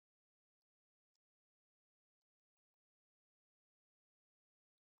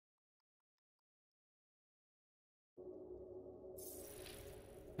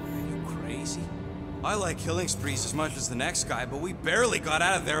I like killing sprees as much as the next guy, but we barely got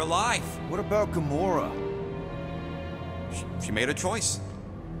out of there alive. What about Gamora? She made a choice.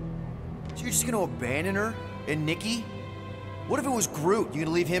 So you're just gonna abandon her? And Nikki? What if it was Groot? You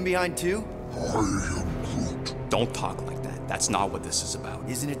gonna leave him behind too? I am Groot. Don't talk like that. That's not what this is about.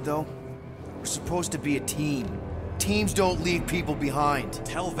 Isn't it though? We're supposed to be a team. Teams don't leave people behind.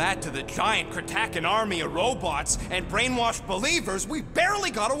 Tell that to the giant Kratakan army of robots and brainwashed believers we barely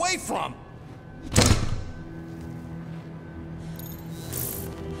got away from.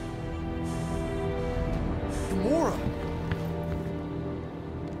 Gamora!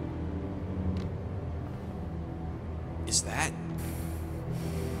 Is that?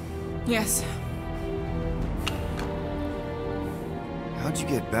 Yes, How'd you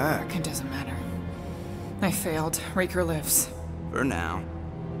get back? it doesn't matter. I failed. Raker lives. For now.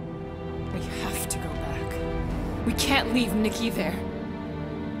 We have to go back. We can't leave Nikki there.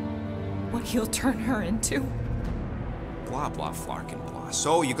 What he'll turn her into. Blah, blah, flarkin' blah.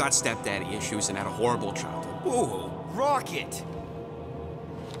 So you got stepdaddy issues and had a horrible childhood. Woohoo. Rocket!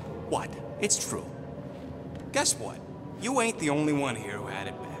 What? It's true. Guess what? You ain't the only one here who had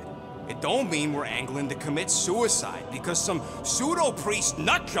it bad. It don't mean we're angling to commit suicide because some pseudo-priest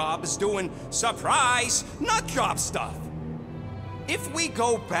nutjob is doing surprise nutjob stuff. If we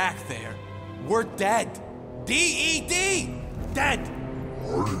go back there, we're dead. D-E-D! Dead! I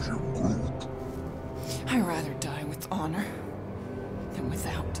am Groot. I'd rather die with honor than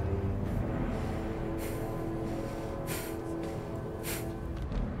without.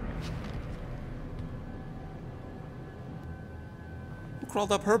 Who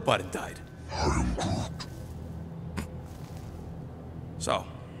crawled up her butt and died? I am Groot. So,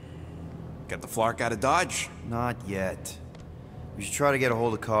 get the Flark out of Dodge? Not yet. We should try to get a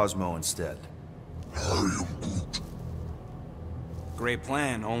hold of Cosmo instead. I am Groot. Great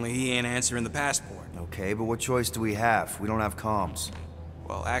plan, only he ain't answering the passport. Okay, but what choice do we have? We don't have comms.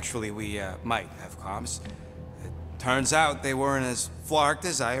 Well, actually, we might have comms. It turns out they weren't as flarked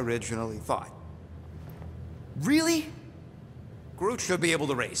as I originally thought. Really? Groot should be able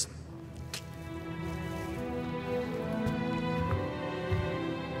to raise them.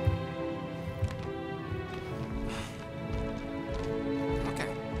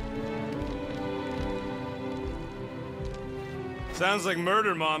 Okay. Sounds like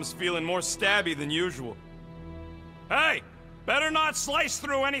Murder Mom's feeling more stabby than usual. Hey! Better not slice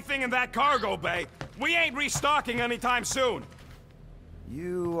through anything in that cargo bay. We ain't restocking anytime soon.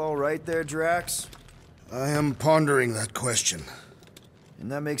 You all right there, Drax? I am pondering that question.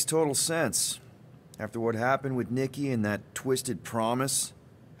 And that makes total sense. After what happened with Nikki and that twisted promise,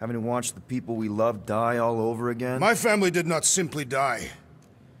 having to watch the people we love die all over again. My family did not simply die.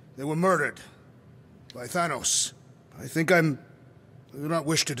 They were murdered. By Thanos. I do not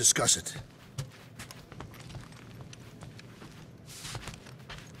wish to discuss it.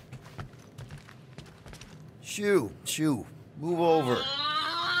 Shoo, move over.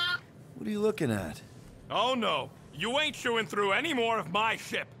 What are you looking at? Oh no, you ain't chewing through any more of my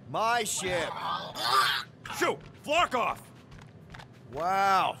ship. My ship! Shoo! Flark off!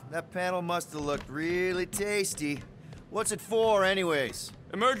 Wow, that panel must have looked really tasty. What's it for, anyways?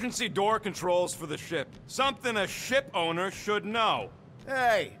 Emergency door controls for the ship. Something a ship owner should know.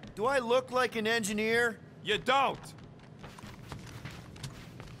 Hey, do I look like an engineer? You don't.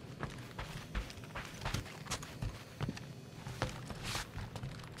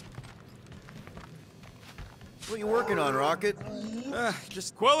 What you working on, Rocket?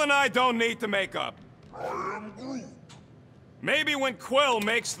 Just Quill and I don't need to make up. I am Groot. Maybe when Quill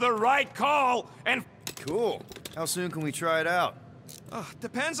makes the right call and... Cool. How soon can we try it out?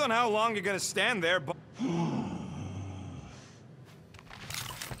 Depends on how long you're gonna stand there, but...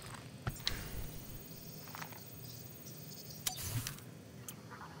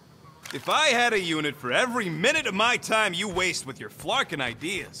 If I had a unit for every minute of my time you waste with your flarkin'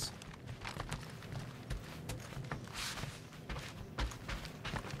 ideas...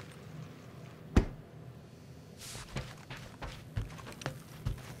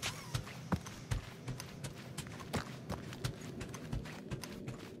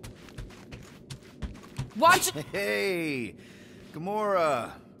 Watch! Hey,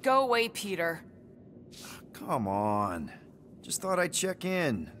 Gamora. Go away, Peter. Come on. Just thought I'd check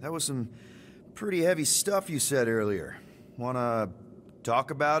in. That was some pretty heavy stuff you said earlier. Wanna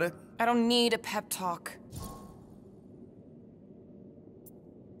talk about it? I don't need a pep talk.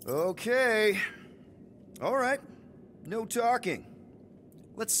 Okay. All right. No talking.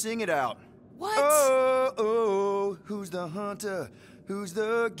 Let's sing it out. What? Who's the hunter? Who's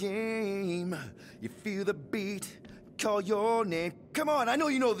the game? You feel the beat call your name. Come on, I know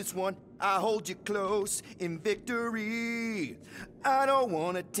you know this one. I hold you close in victory. I don't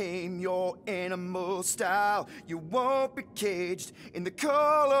wanna tame your animal style. You won't be caged in the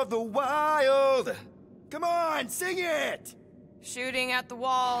call of the wild. Come on, sing it! Shooting at the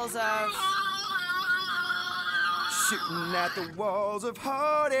walls of... Shooting at the walls of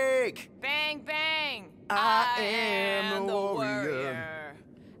heartache. Bang, bang! I am the warrior.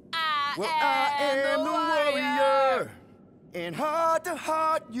 I am the warrior. And heart to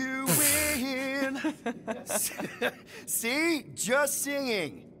heart, you win. See? Just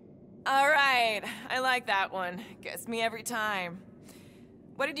singing. All right, I like that one. Gets me every time.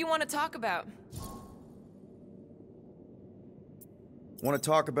 What did you want to talk about? Want to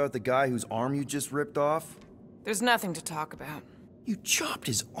talk about the guy whose arm you just ripped off? There's nothing to talk about. You chopped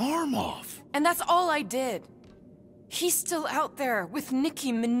his arm off. And that's all I did. He's still out there with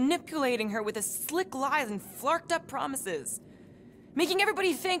Nikki manipulating her with his slick lies and flarked up promises. Making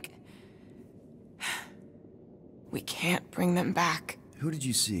everybody think... we can't bring them back. Who did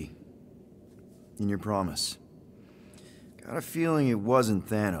you see? In your promise? Got a feeling it wasn't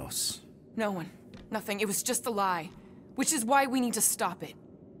Thanos. No one. Nothing. It was just a lie. Which is why we need to stop it.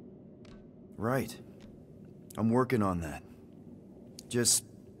 Right. I'm working on that. Just...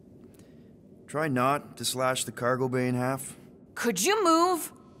 try not to slash the cargo bay in half. Could you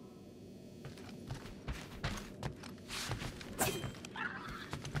move?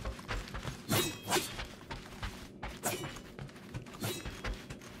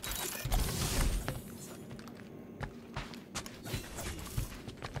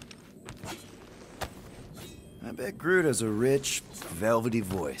 I bet Groot has a rich, velvety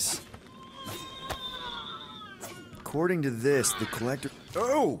voice. According to this, the Collector...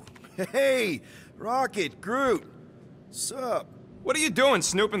 Oh! Hey! Rocket, Groot! Sup? What are you doing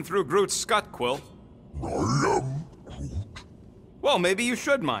snooping through Groot's scut, Quill? I am Groot. Well, maybe you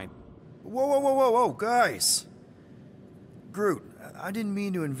should mind. Whoa, guys! Groot, I didn't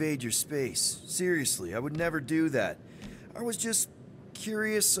mean to invade your space. Seriously, I would never do that. I was just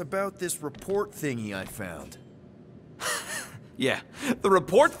curious about this report thingy I found. Yeah, the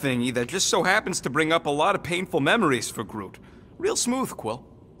report thingy that just so happens to bring up a lot of painful memories for Groot. Real smooth, Quill.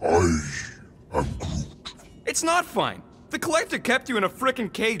 I am Groot. It's not fine. The Collector kept you in a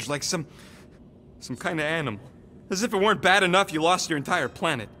frickin' cage like some kind of animal. As if it weren't bad enough you lost your entire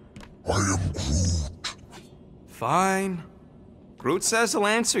planet. I am Groot. Fine. Groot says he'll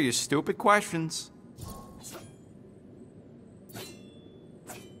answer your stupid questions.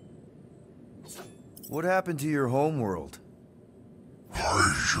 What happened to your homeworld?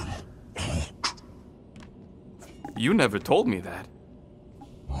 I am Groot. You never told me that.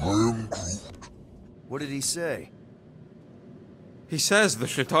 I am Groot. What did he say? He says the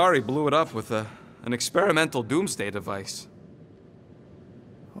Chitauri blew it up with an experimental doomsday device.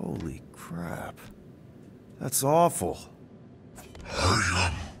 Holy crap. That's awful.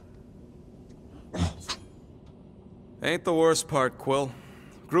 I am Ain't the worst part, Quill.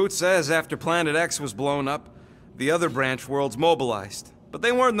 Groot says after Planet X was blown up, the other branch worlds mobilized. But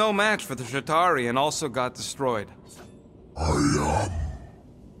they weren't no match for the Chitauri and also got destroyed. I am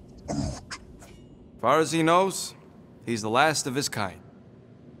Groot. Far as he knows, he's the last of his kind.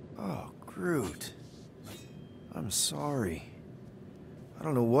 Oh, Groot. I'm sorry. I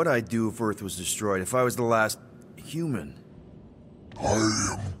don't know what I'd do if Earth was destroyed, if I was the last human. I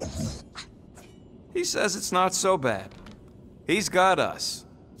am Groot. He says it's not so bad. He's got us.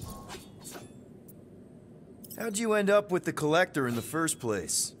 How'd you end up with the Collector in the first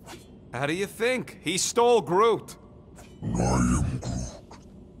place? How do you think? He stole Groot. I am Groot.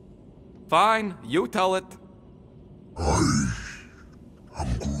 Fine, you tell it. I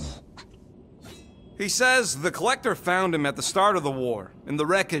am Groot. He says the Collector found him at the start of the war, in the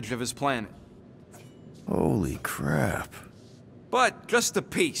wreckage of his planet. Holy crap. But just a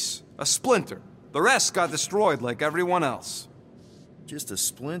piece, a splinter. The rest got destroyed like everyone else. Just a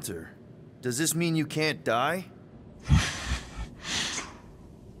splinter? Does this mean you can't die?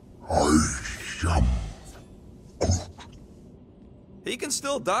 I am Groot. He can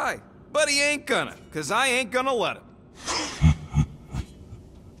still die, but he ain't gonna, 'cause I ain't gonna let him.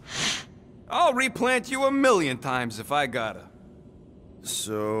 I'll replant you 1,000,000 times if I gotta.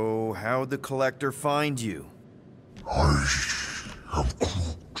 So, how'd the Collector find you? I am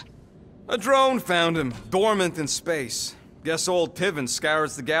Groot. A drone found him, dormant in space. Guess old Tiven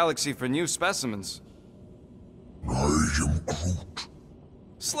scours the galaxy for new specimens. I am Groot.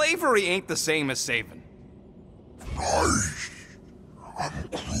 Slavery ain't the same as saving. I am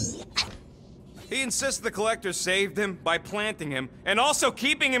Groot. He insists the Collector saved him by planting him, and also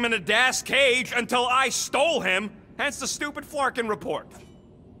keeping him in a das cage until I stole him, Hence the stupid Flarkin report.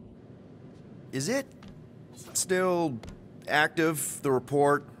 Is it still active, the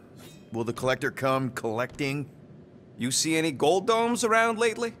report? Will the collector come collecting? You see any gold domes around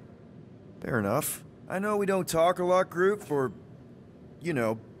lately? Fair enough. I know we don't talk a lot, Groot, for, you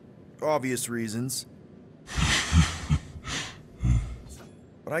know, obvious reasons.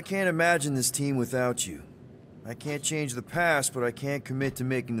 But I can't imagine this team without you. I can't change the past, but I can't commit to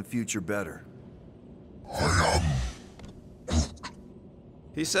making the future better.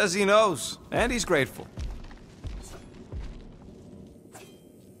 He says he knows, and he's grateful.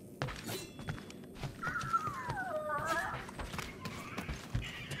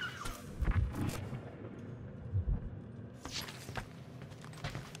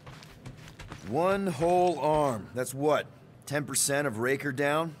 One whole arm. That's what? 10% of Raker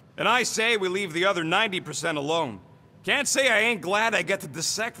down? And I say we leave the other 90% alone. Can't say I ain't glad I get to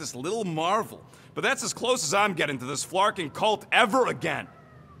dissect this little marvel, but that's as close as I'm getting to this Flarkin cult ever again.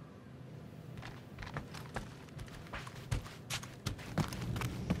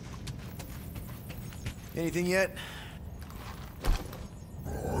 Anything yet?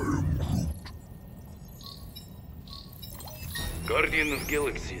 Guardian of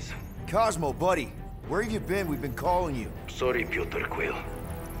Galaxies. Cosmo, buddy. Where have you been? We've been calling you. Sorry, Piotr Quill.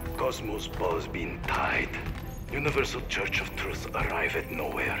 Cosmos ball's been tied. Universal Church of Truth arrive at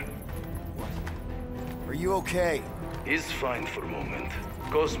nowhere. Are you okay? Is fine for moment.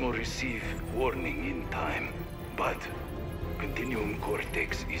 Cosmo receive warning in time. But Continuum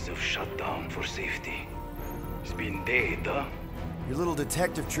Cortex is of shutdown for safety. It's been dead, huh? Your little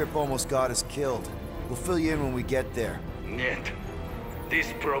detective trip almost got us killed. We'll fill you in when we get there. Yet,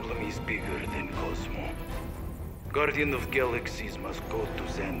 this problem is bigger than Cosmo. Guardian of Galaxies must go to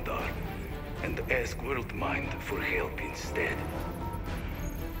Xandar and ask Worldmind for help instead.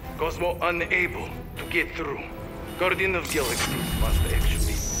 Cosmo unable to get through. Guardian of Galaxies must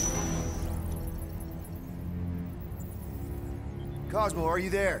actually... Cosmo, are you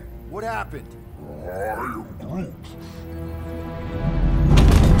there? What happened? I am Groot.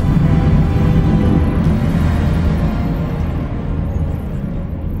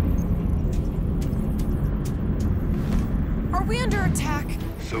 Are we under attack?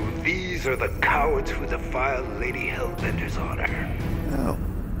 So these are the cowards who defile Lady Hellbender's honor. Oh,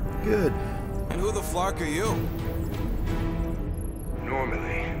 good. And who the Flark are you?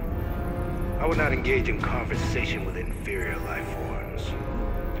 Normally, I would not engage in conversation with inferior life forms.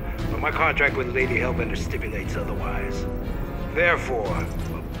 But my contract with Lady Hellbender stipulates otherwise. Therefore,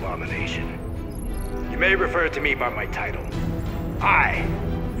 Abomination. You may refer to me by my title. I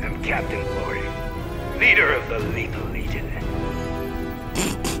am Captain Glory, leader of the Lethal Legion.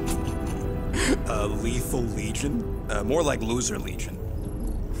 Lethal Legion? More like Loser Legion.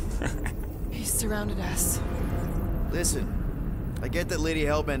 He surrounded us. Listen, I get that Lady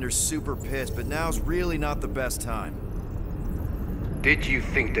Hellbender's super pissed, but now's really not the best time. Did you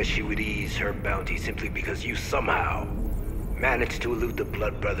think that she would ease her bounty simply because you somehow managed to elude the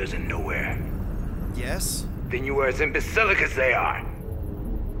Blood Brothers in nowhere? Yes? Then you are as imbecilic as they are.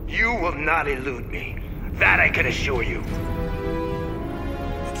 You will not elude me. That I can assure you.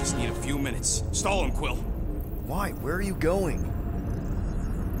 I just need a few minutes. Stall him, Quill. Why? Where are you going?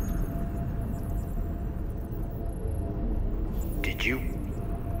 Did you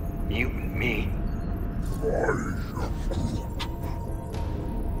mute me?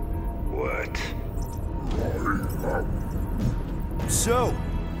 What? So,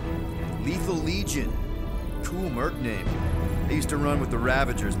 Lethal Legion. Cool merc name. I used to run with the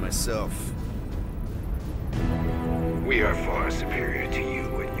Ravagers myself. We are far superior to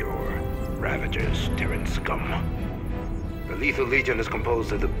you and your Ravagers, Terran scum. The Lethal Legion is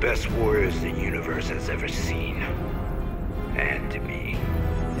composed of the best warriors the universe has ever seen. And me.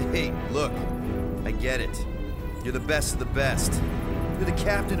 Hey, look. I get it. You're the best of the best. You're the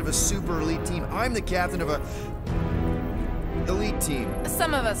captain of a super elite team. I'm the captain of a... elite team.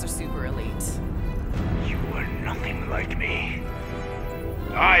 Some of us are super elite. You are nothing like me.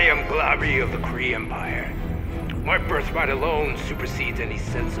 I am Glari of the Kree Empire. My birthright alone supersedes any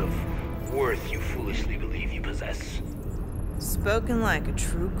sense of worth you foolishly believe you possess. Spoken like a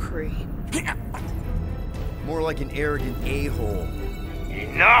true Kree. More like an arrogant a-hole.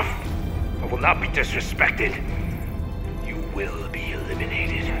 Enough! I will not be disrespected. You will be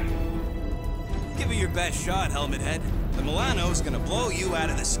eliminated. Give it your best shot, Helmet Head. The Milano's gonna blow you out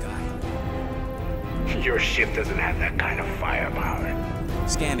of the sky. Your ship doesn't have that kind of firepower.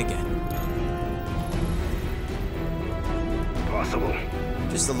 Scan again. Possible.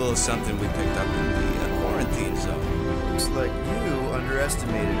 Just a little something we picked up in the quarantine zone. Looks like you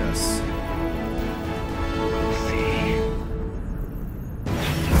underestimated us. see.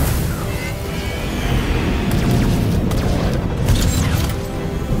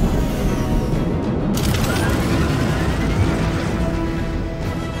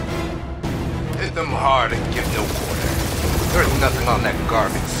 Hit them hard and give no quarter. There's nothing on that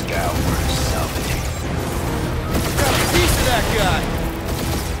garbage scow worth salvaging. Got a piece of that guy.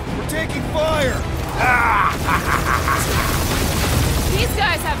 We're taking fire. These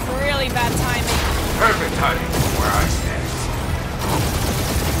guys have really bad timing. Perfect timing for where I stand.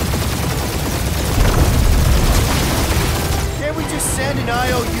 Can't we just send an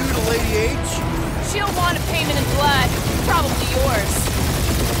IOU to Lady H? She'll want a payment in blood. Probably yours.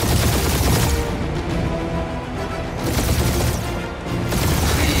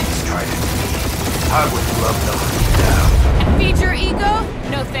 Please try to see. I would love to hunt you down. And feed your ego?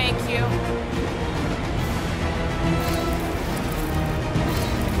 No thank you.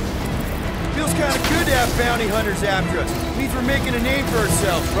 Feels kind of good to have bounty hunters after us. Means we're making a name for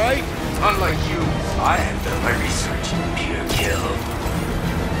ourselves, right? Unlike you, I have done my research. Pure kill.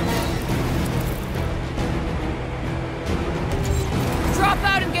 Drop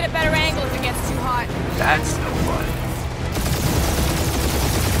out and get a better angle if it gets too hot. That's no fun.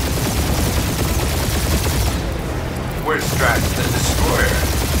 Where's Strax the Destroyer?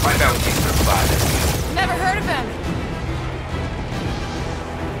 My bounty's for 5 of you. Never heard of him.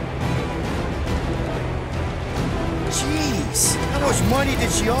 Jeez, how much money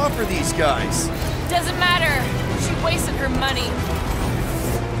did she offer these guys? Doesn't matter. She wasted her money.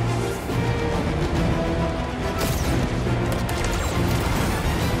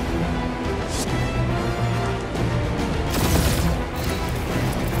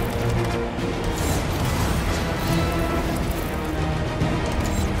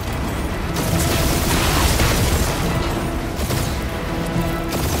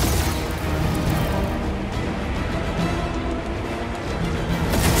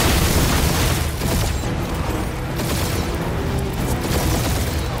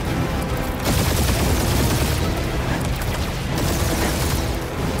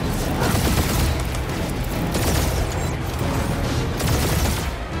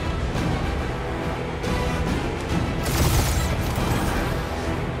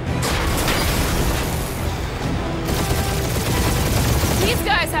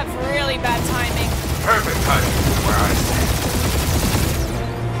 Bad timing. Perfect timing for where I stand.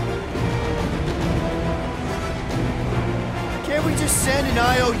 Can't we just send an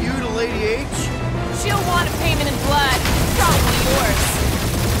IOU to Lady H? She'll want a payment in blood. Probably yours.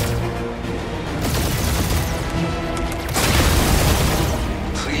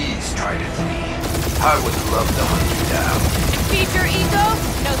 Please try to flee. I would love to hunt you down. And feed your ego?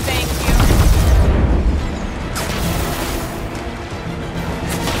 No thank you.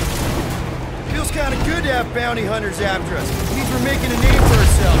 Feels kind of good to have bounty hunters after us. Means we're making a name for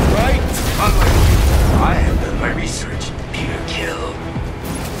ourselves, right? Unlike you, I have done my research. Pure kill.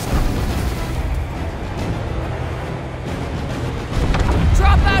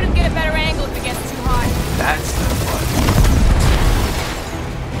 Drop out and get a better angle if it gets too hot. That's the fun.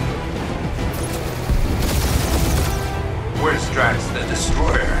 Where's Strax the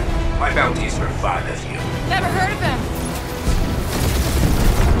Destroyer? My bounty's for 5 of you. Never heard of him.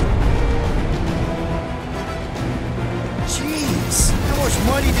 Jeez, how much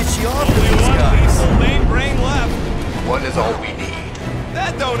money did she offer Only these one guys? lethal main brain left. One is all we need.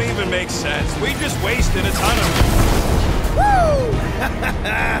 That don't even make sense. We just wasted a ton of it. Woo!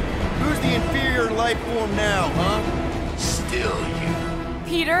 Who's the inferior life form now, huh? Still you.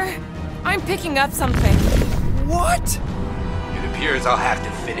 Peter, I'm picking up something. What? It appears I'll have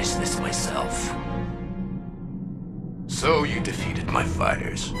to finish this myself. So you defeated my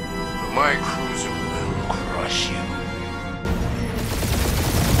fighters, but my cruiser will crush you.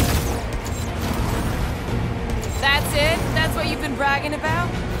 That's it? That's what you've been bragging about?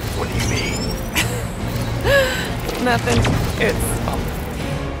 What do you mean? Nothing.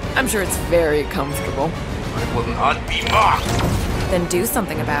 I'm sure it's very comfortable. I will not be mocked! Then do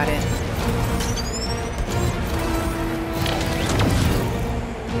something about it.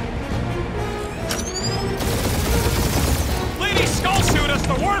 Lady Skullsuit has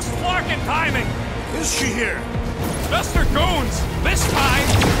the worst flarkin' timing. Is she here? Just her goons. This time.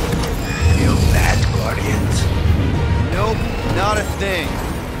 Feel that, Guardians? Nope, not a thing.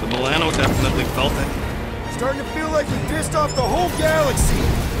 The Milano definitely felt it. Starting to feel like we pissed off the whole galaxy.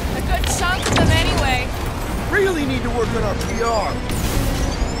 A good chunk of them anyway. Really need to work on our PR.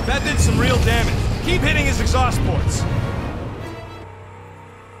 That did some real damage. Keep hitting his exhaust ports.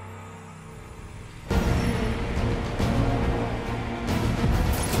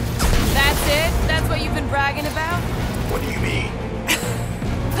 That's it? That's what what you've been bragging about? What do you mean?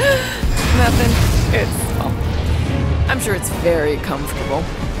 Nothing. I'm sure it's very comfortable.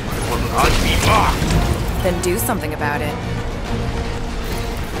 I will not be mocked. Then do something about it.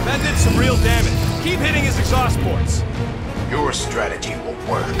 That did some real damage. Keep hitting his exhaust ports. Your strategy will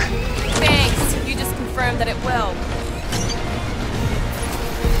work. Thanks. You just confirmed that it will.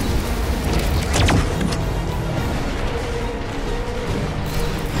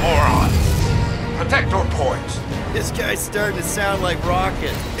 Moron. Protect your points. This guy's starting to sound like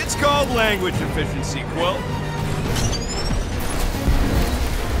Rocket. It's called language efficiency, Quill.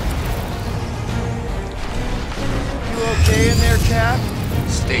 You okay in there, Cap?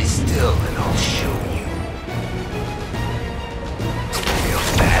 Stay still and I'll show you. Feel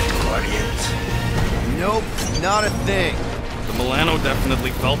bad, Guardians? Nope, not a thing. The Milano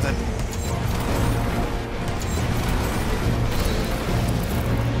definitely felt it.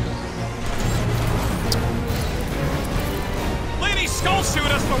 Lady Skull shoot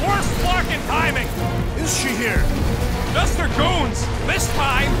us the worst fucking timing! Is she here? Just her goons! This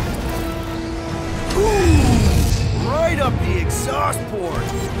time! Ooh! Right up the exhaust port!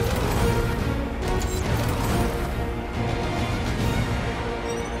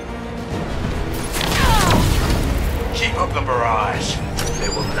 Keep up the barrage. They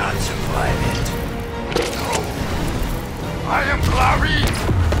will not survive it. No. I am Clary,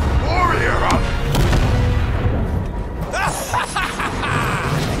 warrior of...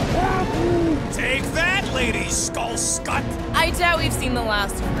 Take that, Lady Skull Scut! I doubt we've seen the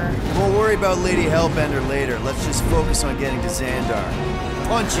last of her. We'll worry about Lady Hellbender later. Let's just focus on getting to Xandar.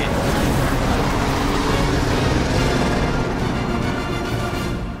 Punch it!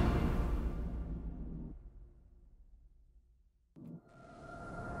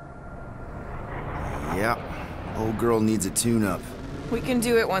 Yeah, old girl needs a tune-up. We can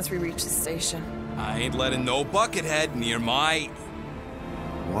do it once we reach the station. I ain't letting no buckethead near my...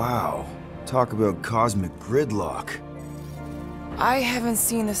 Wow, talk about cosmic gridlock. I haven't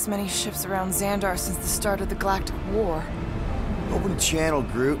seen this many ships around Xandar since the start of the Galactic War. Open a channel,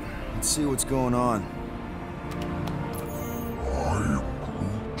 Groot. Let's see what's going on.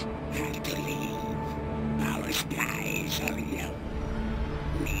 Have to leave. Our skies are yellow.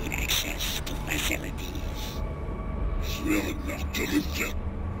 Need access to facilities.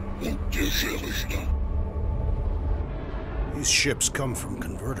 These ships come from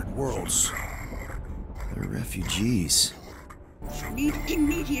converted worlds. They're refugees. Need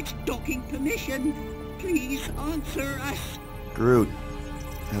immediate docking permission. Please answer us. Groot,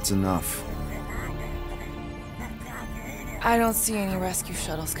 that's enough. I don't see any rescue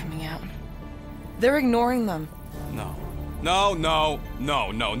shuttles coming out. They're ignoring them. No.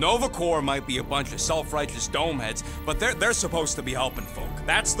 Nova Corps might be a bunch of self-righteous domeheads, but they're supposed to be helping folk.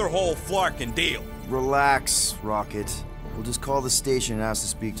 That's their whole flarkin' deal. Relax, Rocket. We'll just call the station and ask to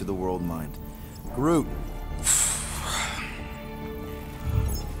speak to the World Mind. Groot.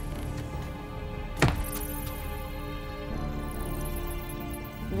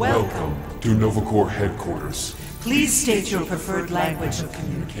 Welcome to Nova Corps headquarters. Please state your preferred language of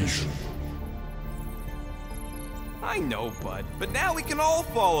communication. I know, Bud, but now we can all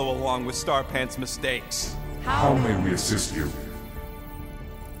follow along with Starpant's mistakes. How may we assist you?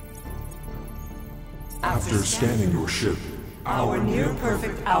 After scanning your ship, Our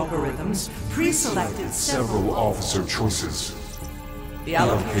near-perfect algorithms pre-selected several officer choices. The The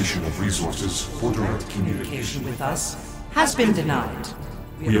allocation of resources for direct communication. with us has been denied.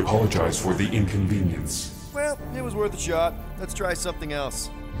 We apologize for the inconvenience. Well, it was worth a shot. Let's try something else.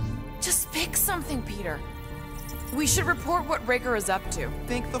 Just pick something, Peter. We should report what Raker is up to.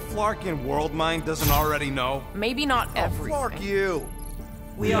 Think the Flarkin World Mind doesn't already know? Maybe not everything. Fuck you!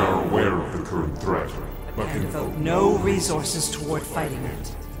 We are aware of the current threat, but And can devote no resources toward fighting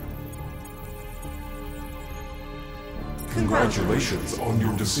it. Congratulations on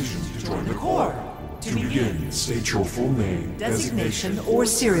your decision to join the Corps. To begin, state your full name, Designation or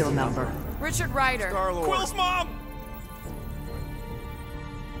serial number. Richard Ryder. Star-Lord. Quill's mom!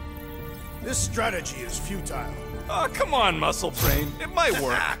 This strategy is futile. Oh, come on, Muscle Brain. It might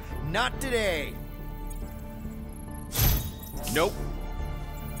work. Not today. Nope.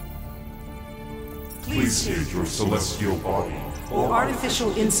 please state your celestial body. Or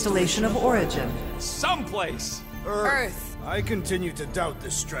artificial installation of origin. Someplace. Earth. I continue to doubt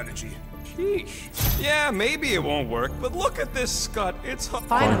this strategy. Sheesh. Yeah, maybe it won't work, but look at this scut. It's...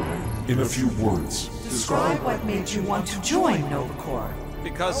 Finally, In a few words, describe what made you want to join Nova Corps.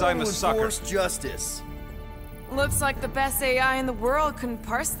 Because I I'm a wanna sucker. enforce justice. Looks like the best AI in the world couldn't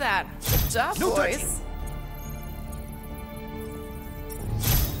parse that. Good job, No boys.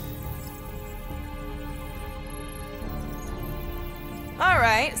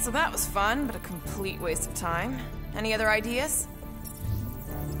 Alright, so that was fun, but a complete waste of time. Any other ideas?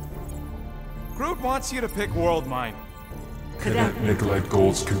 Groot wants you to pick Worldmind. Cadet Nicolette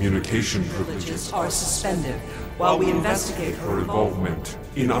Gold's communication Privileges are suspended while we investigate her involvement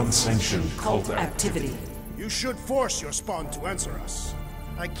in unsanctioned cult activity. You should force your spawn to answer us.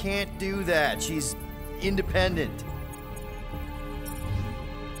 I can't do that. She's independent.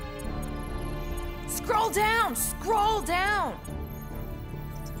 Scroll down! Scroll down!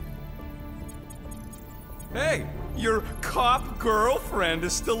 Hey, your cop girlfriend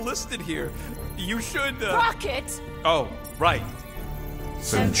is still listed here. You should, Rocket! Oh, right.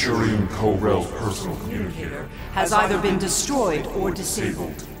 Centurion Co-Rel's personal communicator Has either been destroyed or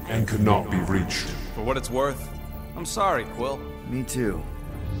disabled. and could not be reached. For what it's worth, I'm sorry, Quill. Me too.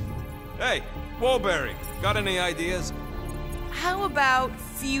 Hey, Woolberry, got any ideas? How about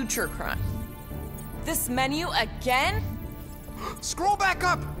future crime? This menu again? Scroll back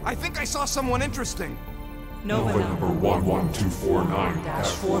up! I think I saw someone interesting. Nova Number number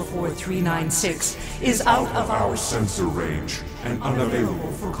 11249-44396 is out of our sensor range and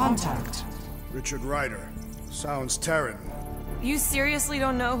unavailable for contact. Richard Ryder. Sounds Terran. You seriously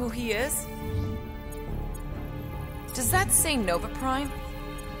don't know who he is? Does that say Nova Prime?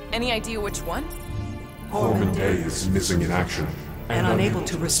 Any idea which one? Corbin Day is missing in action And unable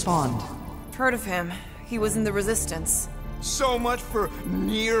to respond. Heard of him. He was in the Resistance. So much for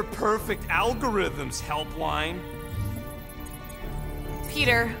near-perfect algorithms, Helpline.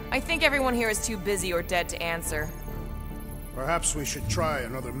 Peter, I think everyone here is too busy or dead to answer. Perhaps we should try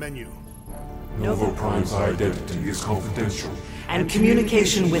another menu. Nova Prime's identity is confidential And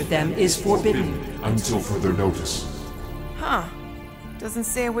communication with them is forbidden. until further notice. Huh. Doesn't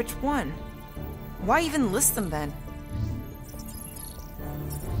say which one. Why even list them then?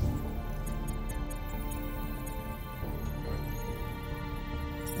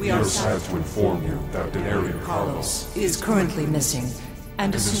 We We are are sad to inform you that Denarian Carlos is currently missing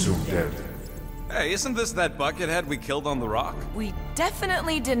and is assumed assumed dead. Hey, isn't this that buckethead we killed on the rock? We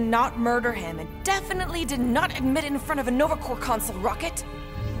definitely did not murder him and definitely did not admit it in front of a Nova Corps console, Rocket.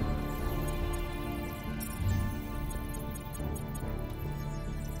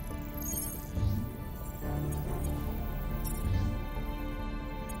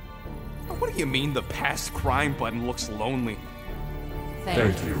 What do you mean the past crime button looks lonely?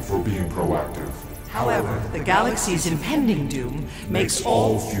 Thank you for being proactive. However, the galaxy's impending doom makes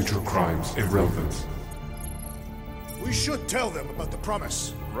All future crimes irrelevant. We should tell them about the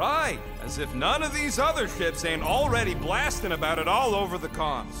promise. Right, as if none of these other ships ain't already blasting about it all over the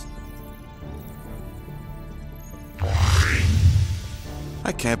comms.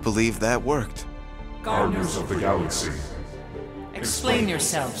 I can't believe that worked. Guardians of the Galaxy. Explain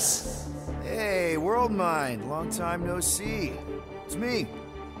yourselves. Hey, Worldmind. Long time no see. It's me.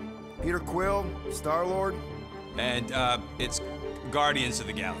 Peter Quill, Star-Lord. And, it's Guardians of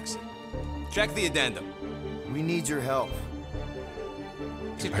the Galaxy. Check the addendum. We need your help.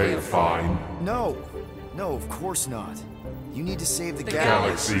 To pay a fine, No. No, of course not. You need to save the the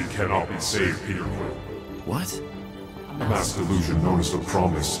galaxy. galaxy cannot be saved, Peter Quill. What? A mass delusion known as the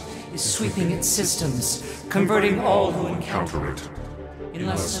Promise Is sweeping its systems, converting all who encounter it. In In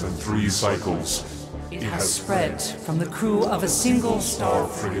less than 3 cycles, It has spread from the crew of a single Star star,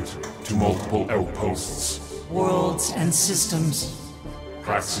 frigate to multiple outposts. worlds and systems.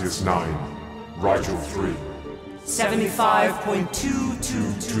 Praxius 9, Rigel 3,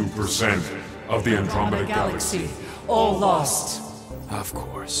 75.222 2% of the Andromeda Galaxy. all lost. Of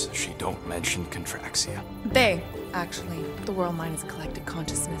course, she don't mention Contraxia. They, actually. The world mind is a collective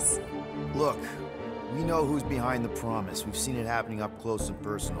consciousness. Look, we know who's behind the promise. We've seen it happening up close and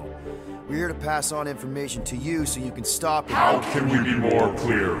personal. We're here to pass on information to you so you can stop it. How can we be more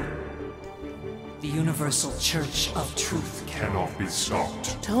clear? The Universal Church of Truth. Cannot be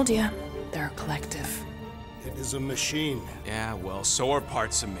stopped. Told ya. They're a collective. It is a machine. Yeah, well, so are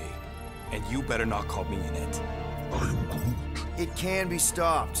parts of me. And you better not call me in it. It can be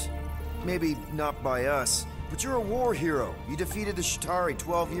stopped. Maybe not by us, but you're a war hero. You defeated the Shatari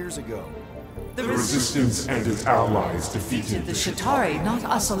 12 years ago. The Resistance and its allies defeated The Shatari, not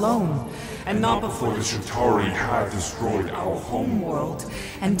us alone, and not before before the Shatari had destroyed our home. world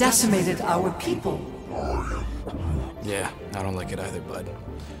and decimated our people. Yeah, I don't like it either, bud.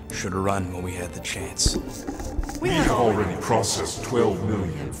 Should've run when we had the chance. We have already processed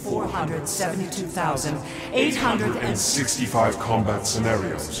 472,800 12,465 combat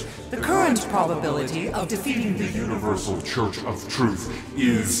scenarios. The current probability of defeating the Universal Church of Truth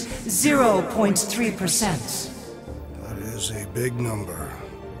is 0.3%. That is a big number.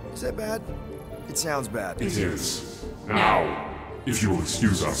 Is that bad? It sounds bad. It is. Now, if you will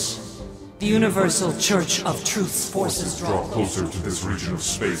excuse us. The Universal Church of Truth's forces Draw closer to this region of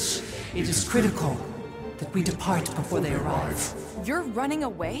space. It is critical that we depart before they arrive. You're running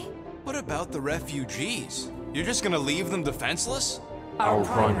away? What about the refugees? You're just gonna leave them defenseless? Our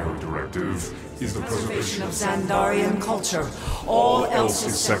primary directive is the preservation of Xandarian culture. All else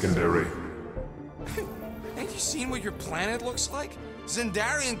is secondary. Ain't you seen what your planet looks like?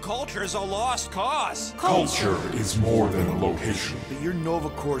 Xandarian culture is a lost cause. Culture is more than a location. But you're Nova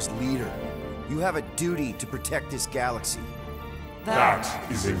Corps' leader. You have a duty to protect this galaxy.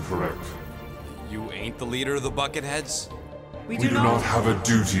 That is incorrect. You ain't the leader of the Bucketheads? We do not have a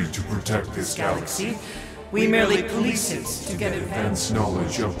duty to protect this galaxy. We merely police it to get Advanced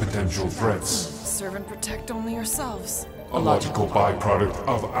knowledge of potential threats. Serve and protect only yourselves. A logical byproduct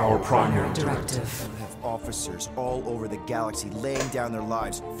of our primary directive. You have officers all over the galaxy laying down their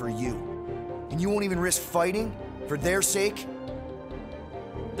lives for you. And you won't even risk fighting? For their sake?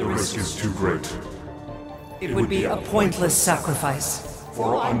 The risk is too great. It would be a pointless sacrifice.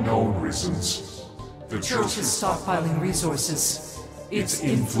 For unknown reasons. The Church is stockpiling resources. Its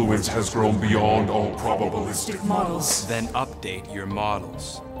influence has grown beyond all probabilistic models. Then update your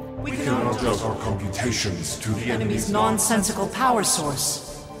models. We cannot adjust our computations to the enemy's nonsensical power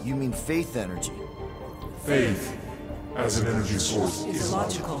source. You mean faith energy? Faith, as an energy source, is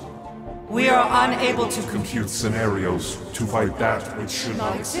illogical. We are unable to compute scenarios to fight that which should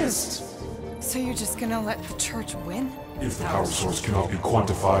not exist. So you're just gonna let the Church win? If the power source cannot be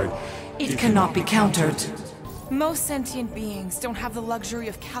quantified, it cannot be countered. Most sentient beings don't have the luxury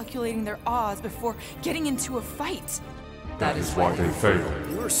of calculating their odds before getting into a fight. That is why they fail.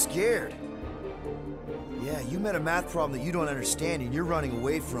 You're scared. Yeah, you met a math problem that you don't understand and you're running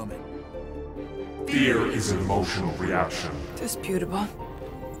away from it. Fear is an emotional reaction. Disputable.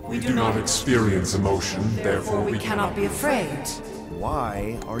 We do not experience emotion, therefore we cannot be afraid.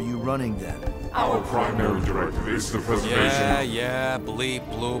 Why are you running then? Our primary directive is the preservation. Yeah, bleep,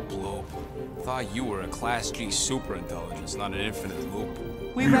 bloop, bloop. Thought you were a Class G superintelligence, not an infinite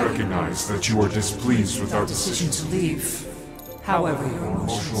loop. We recognize that you are displeased with our decision to leave. However, your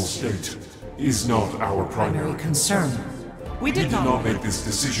emotional state is not our primary concern. We did not make this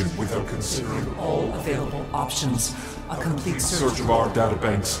decision without considering all available options. A complete search of our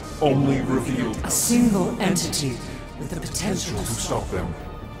databanks only revealed a single entity with the potential to stop them.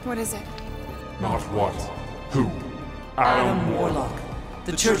 What is it? Not what. Who? Adam Warlock,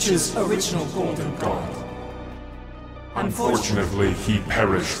 the Church's original Golden God. Unfortunately, he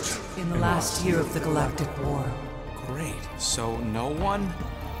perished in the last year of the Galactic War. Great. So no one?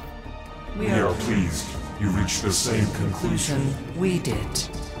 We are pleased you reached the same conclusion we did.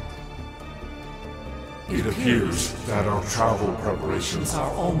 It appears that our travel preparations are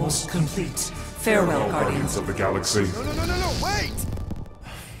almost complete. Farewell, Guardians of the Galaxy. No, wait!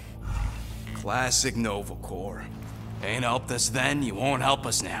 Classic Nova Corps. Ain't helped us then, you won't help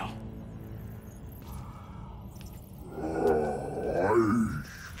us now.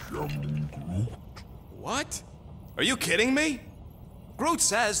 What? Are you kidding me? Groot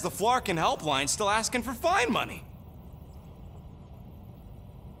says the Flarkin helpline's still asking for fine money.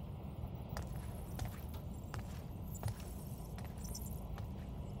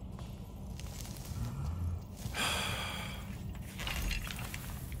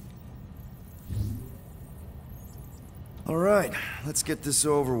 All right, let's get this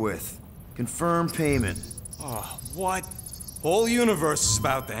over with. Confirm payment. Oh, what? Whole universe is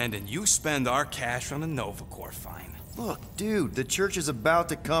about to end and you spend our cash on a Nova Corps fine. Look, dude, the Church is about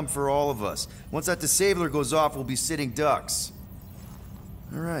to come for all of us. Once that disabler goes off, we'll be sitting ducks.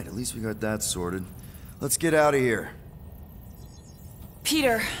 All right, at least we got that sorted. Let's get out of here.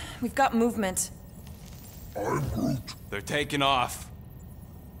 Peter, we've got movement. I'm Groot. They're taking off.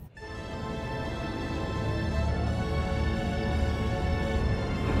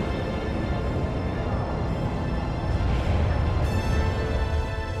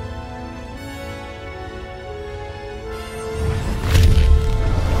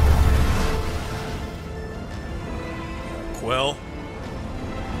 Quill?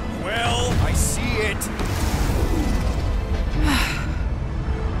 Quill? I see it!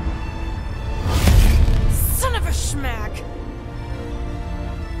 Son of a schmack!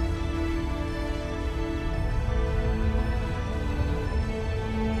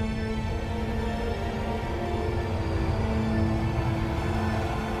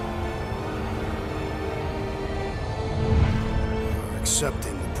 You're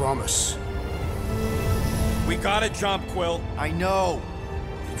accepting the promise. We gotta jump, Quill. I know.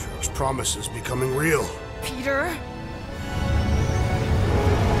 Atrio's promise is becoming real. Peter?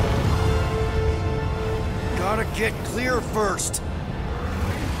 Gotta get clear first.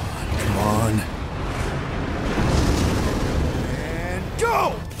 Come on. And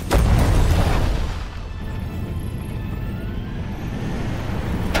go!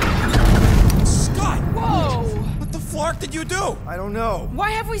 Scott! Whoa! What the flark did you do? I don't know.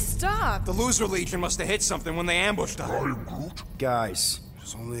 Why have we stopped? The Loser Legion must have hit something when they ambushed us. Guys,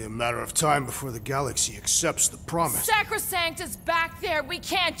 It's only a matter of time before the galaxy accepts the promise. Sacrosanct is back there. We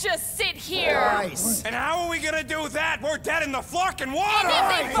can't just sit here. guys. And how are we gonna do that? We're dead in the flarkin' water! And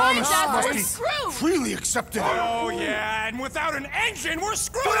if they find Promise us, must we're be screwed. freely accepted. Oh, yeah, and without an engine, we're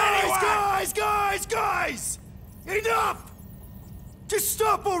screwed anyway! Guys! Enough! Just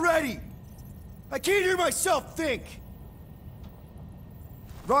stop already! I can't hear myself think!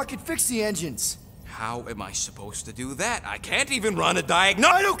 Rocket, fix the engines. How am I supposed to do that? I can't even run a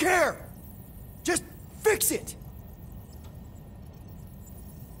diagnostic. I don't care! Just fix it!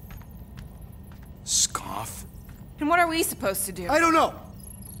 Scoff. And what are we supposed to do? I don't know,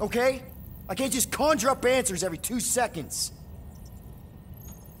 okay? I can't just conjure up answers every 2 seconds.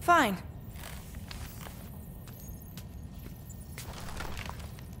 Fine.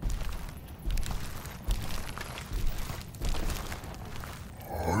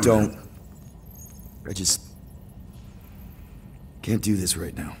 Don't. I just can't do this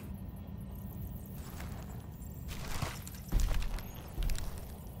right now.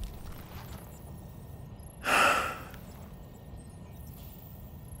 I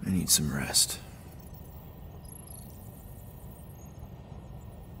need some rest.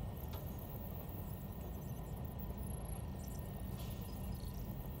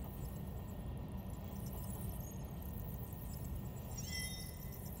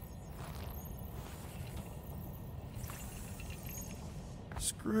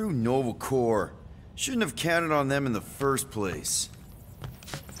 Screw Nova Corps. Shouldn't have counted on them in the first place.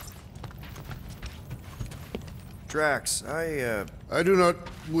 Drax, I do not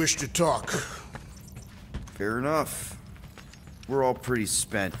wish to talk. Fair enough. We're all pretty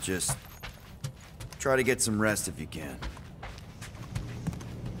spent, just try to get some rest if you can.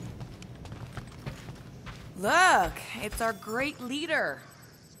 Look, it's our great leader.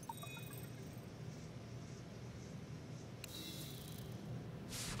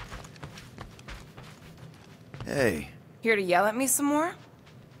 Hey. Here to yell at me some more?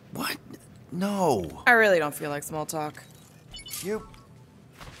 What? No. I really don't feel like small talk. You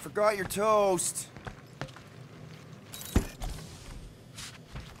forgot your toast.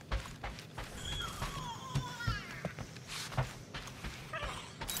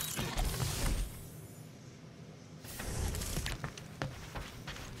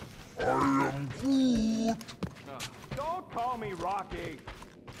 Don't call me Rocky.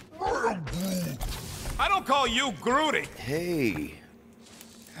 I don't call you Groody. Hey.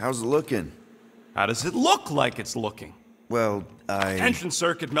 How's it looking? How does it look like it's looking? Well, Tension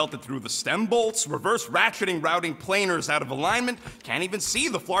circuit melted through the stem bolts, reverse ratcheting routing planers out of alignment, can't even see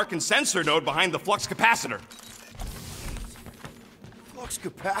the Flarkin sensor node behind the flux capacitor. Flux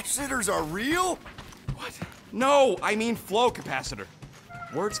capacitors are real? What? No, I mean flow capacitor.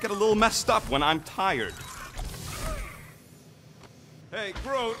 Words get a little messed up when I'm tired. Hey,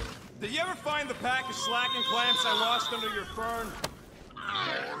 Groot, did you ever find the pack of slacking clamps I lost under your fern?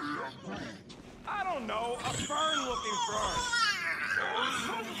 I don't know, a fern-looking fern.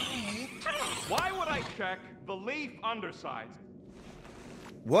 Why would I check the leaf undersides?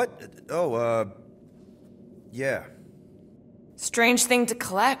 What? Oh, yeah. Strange thing to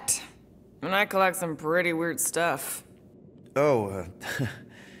collect. And I collect some pretty weird stuff. Oh,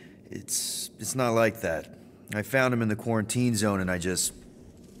 it's not like that. I found him in the quarantine zone and I just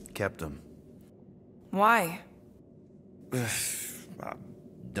kept him. Why?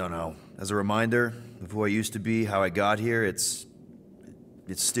 Don't know. As a reminder of who I used to be, how I got here, it's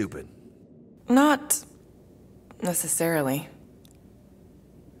stupid. Not necessarily.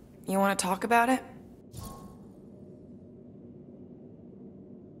 You want to talk about it?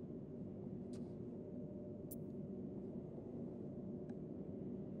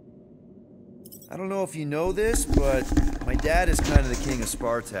 I don't know if you know this, but my dad is kind of the king of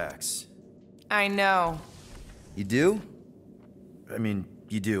Spartax. I know. You do? I mean,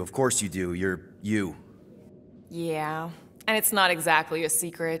 you do. Of course you do. You're you. Yeah. And it's not exactly a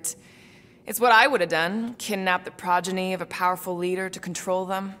secret. It's what I would have done, kidnap the progeny of a powerful leader to control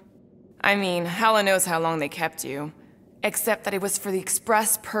them. I mean, Hela knows how long they kept you. Except that it was for the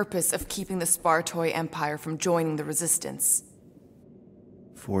express purpose of keeping the Spartoi Empire from joining the Resistance.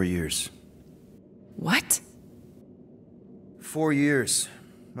 4 years. What? 4 years.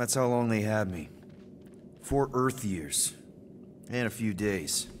 That's how long they had me. 4 Earth years. And a few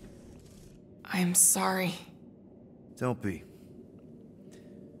days. I'm sorry. Don't be.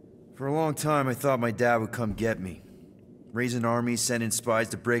 For a long time, I thought my dad would come get me. Raise an army, send in spies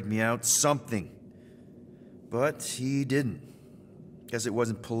to break me out, something. But he didn't. Guess it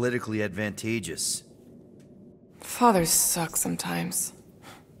wasn't politically advantageous. Fathers suck sometimes.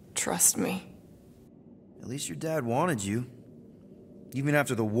 Trust me. At least your dad wanted you. Even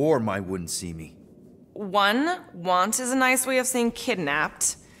after the war, Mai wouldn't see me. Want is a nice way of saying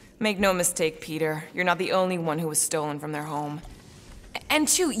kidnapped. Make no mistake, Peter. You're not the only one who was stolen from their home. And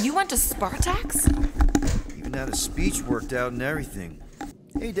two, you went to Spartax? Even had a speech worked out and everything.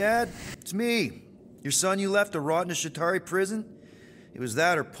 Hey, Dad, it's me. Your son you left to rot in a Chitauri prison? It was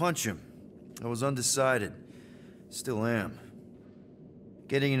that or punch him. I was undecided. Still am.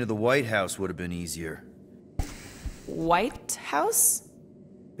 Getting into the White House would have been easier. White House?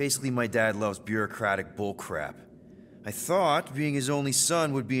 Basically, my dad loves bureaucratic bullcrap. I thought being his only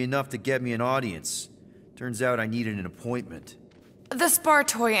son would be enough to get me an audience. Turns out I needed an appointment. The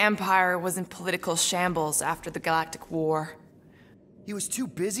Spartoi Empire was in political shambles after the Galactic War. He was too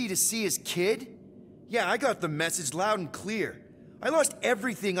busy to see his kid? Yeah, I got the message loud and clear. I lost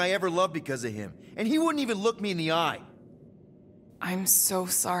everything I ever loved because of him, and he wouldn't even look me in the eye. I'm so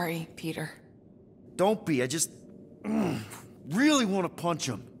sorry, Peter. Don't be, I just really want to punch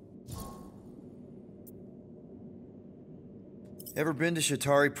him. Ever been to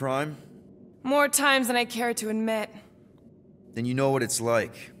Chitauri Prime? More times than I care to admit. Then you know what it's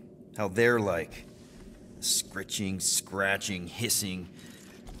like. How they're like. Scritching, scratching, hissing.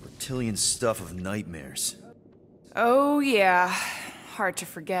 Reptilian stuff of nightmares. Oh yeah, hard to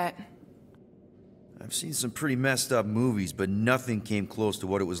forget. I've seen some pretty messed up movies, but nothing came close to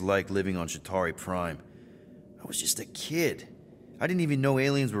what it was like living on Chitauri Prime. I was just a kid. I didn't even know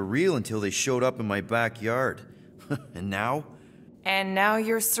aliens were real until they showed up in my backyard. And now? And now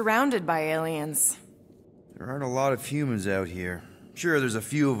you're surrounded by aliens. There aren't a lot of humans out here. Sure, there's a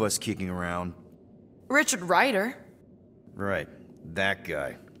few of us kicking around. Richard Rider. Right, that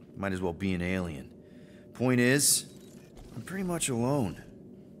guy. Might as well be an alien. Point is, I'm pretty much alone.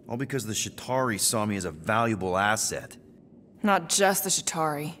 All because the Chitauri saw me as a valuable asset. Not just the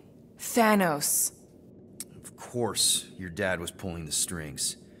Chitauri. Thanos. Of course, your dad was pulling the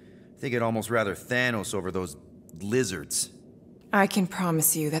strings. I think I'd almost rather Thanos over those lizards. I can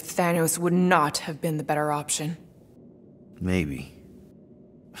promise you that Thanos would not have been the better option. Maybe.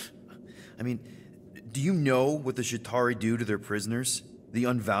 I mean, do you know what the Chitauri do to their prisoners? The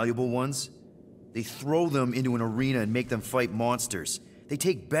unvaluable ones? They throw them into an arena and make them fight monsters. They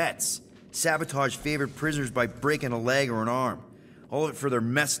take bets, sabotage favorite prisoners by breaking a leg or an arm. All of it for their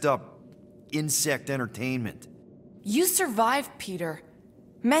messed up insect entertainment. You survived, Peter.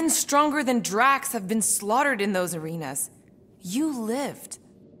 Men stronger than Drax have been slaughtered in those arenas. You lived.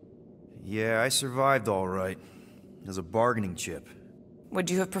 Yeah, I survived all right. As a bargaining chip. Would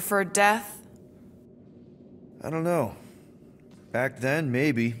you have preferred death? I don't know. Back then,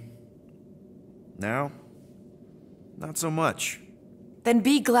 maybe. Now, not so much. Then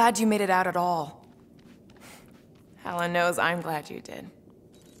be glad you made it out at all. Helen knows I'm glad you did.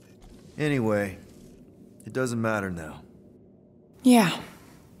 Anyway, it doesn't matter now. Yeah,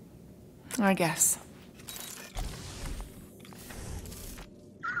 I guess.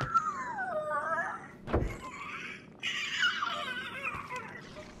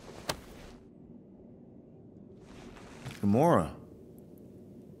 Gamora.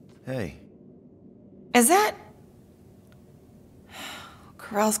 Hey. Is that...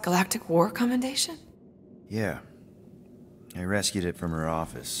 Corell's Galactic War Commendation? Yeah. I rescued it from her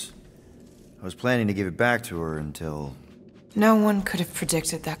office. I was planning to give it back to her until... No one could have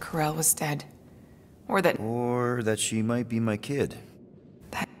predicted that Corell was dead. Or that she might be my kid.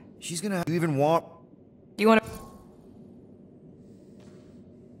 That... She's gonna... You even want... Do you want to...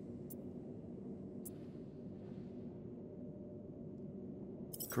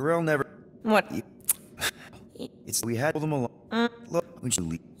 Corell never... What? It's... We had them along. Look, when she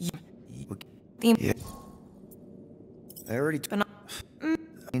leave... Yeah. I already...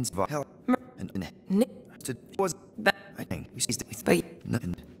 Hell... And... Was... I think...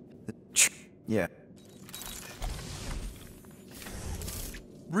 Yeah.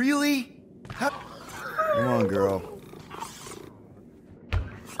 Really? Come on, girl.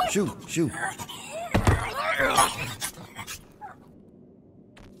 Shoot, shoot.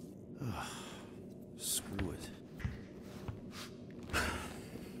 Screw it.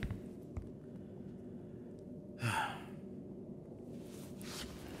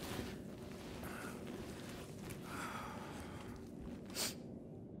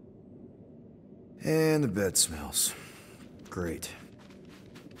 And the bed smells. Great.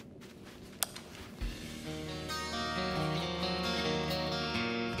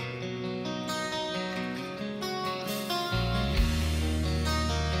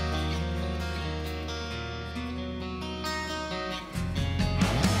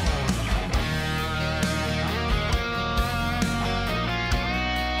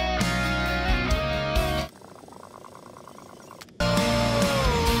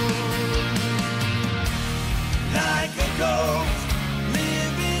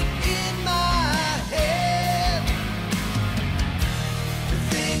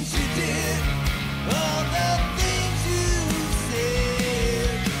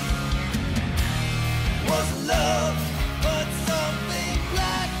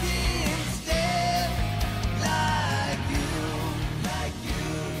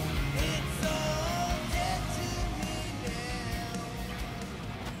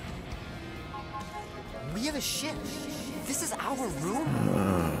 We have a ship. This is our room?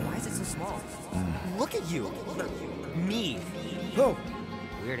 Why is it so small? Look at you. Me. Oh.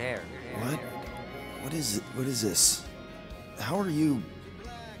 Weird hair. What? What is it? What is this? How are you...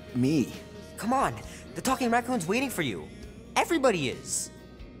 me? Come on. The talking raccoon's waiting for you. Everybody is.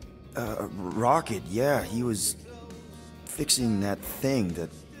 Rocket, yeah, he was fixing that thing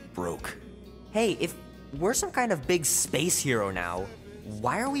that broke. Hey, if we're some kind of big space hero now,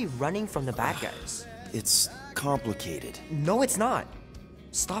 why are we running from the bad guys? It's complicated. No, it's not.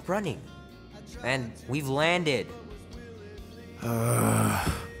 Stop running. And we've landed.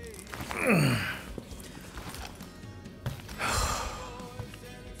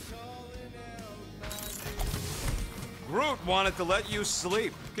 Groot wanted to let you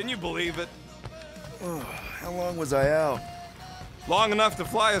sleep. Can you believe it? How long was I out? Long enough to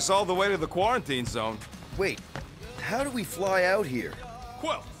fly us all the way to the quarantine zone. Wait, how do we fly out here?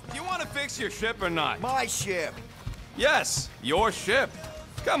 Quill, do you want to fix your ship or not? My ship! Yes, your ship.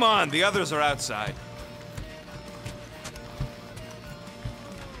 Come on, the others are outside.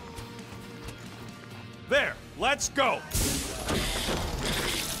 There, let's go!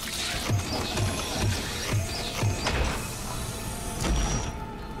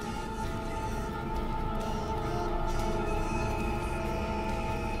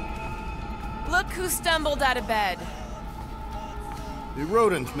 Look who stumbled out of bed. The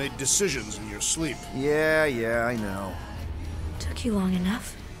rodent made decisions in your sleep. Yeah, I know. Took you long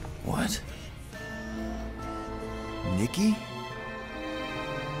enough. What? Nikki?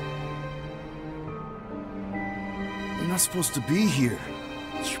 We're not supposed to be here.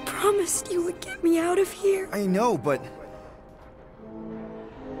 You promised you would get me out of here. I know, but...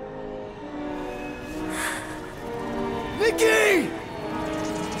 Nikki!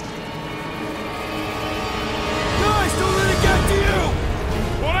 Guys, don't let it get to you!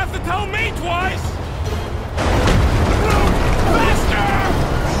 Won't have to tell me twice! Faster!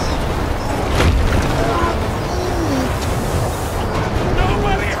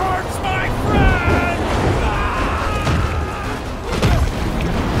 Nobody hurts my friend!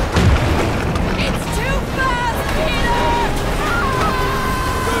 It's too fast, Peter!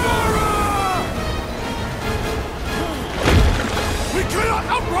 We cannot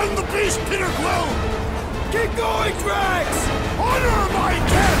outrun the beast, Peter Quill! Keep going, Drax! Honor my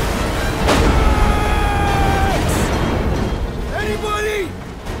death! Drax! Anybody?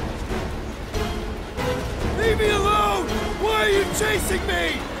 Leave me alone! Why are you chasing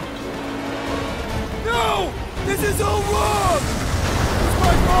me? No! This is all wrong! It's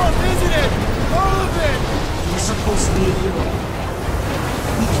my fault, isn't it? All of it! You're supposed to be a hero.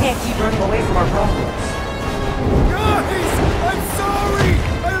 We can't keep running away from our problems. Guys! I'm sorry!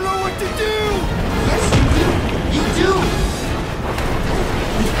 I don't know what to do! Yes, you do! You do!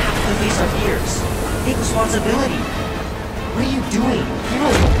 We have to face our fears. Take responsibility. What are you doing?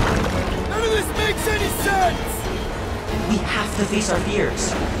 Hero mode. None of this makes any sense! We have to face our fears.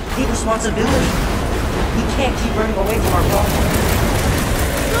 Take responsibility. We can't keep running away from our problems.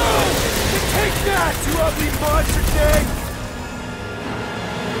 No! You take that, you ugly monster thing!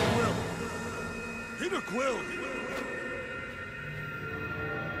 Peter Quill!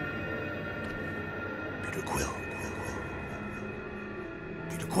 Peter Quill.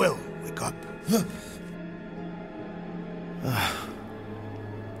 Peter Quill, wake up.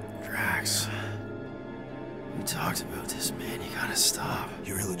 Drax. We talked about this, man. You gotta stop.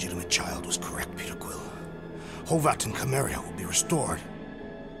 Your illegitimate child was correct, Peter Quill. Hovat and Chimeria will be restored.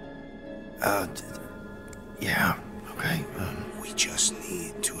 Yeah, okay. We just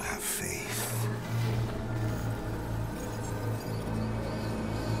need to have faith.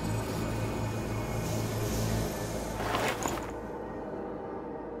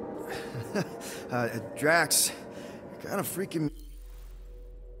 Drax, you're kinda freaking me